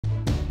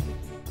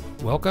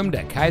Welcome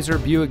to Kaiser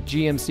Buick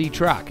GMC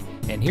truck,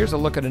 and here's a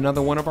look at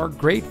another one of our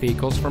great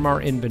vehicles from our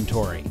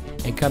inventory,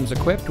 and comes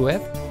equipped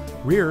with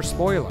rear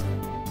spoiler,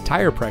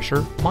 tire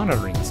pressure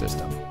monitoring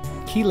system,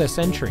 keyless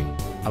entry,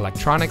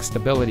 electronic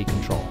stability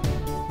control,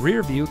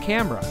 rear view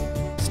camera,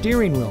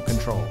 steering wheel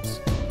controls,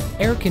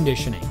 air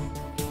conditioning,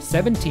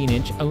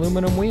 17-inch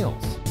aluminum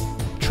wheels,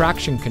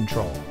 traction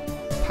control,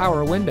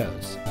 power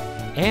windows,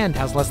 and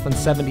has less than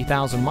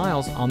 70,000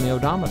 miles on the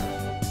odometer.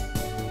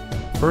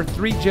 For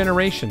 3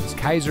 generations,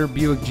 Kaiser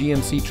Buick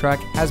GMC truck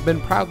has been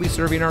proudly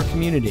serving our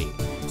community.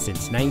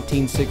 Since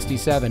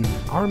 1967,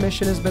 our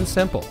mission has been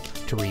simple: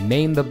 to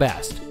remain the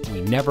best.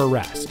 We never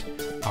rest.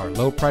 Our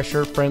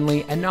low-pressure,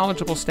 friendly, and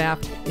knowledgeable staff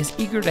is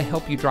eager to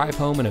help you drive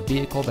home in a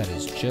vehicle that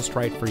is just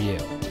right for you.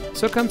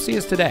 So come see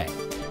us today.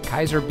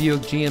 Kaiser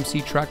Buick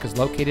GMC truck is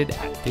located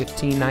at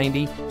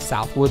 1590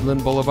 South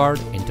Woodland Boulevard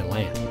in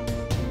Deland.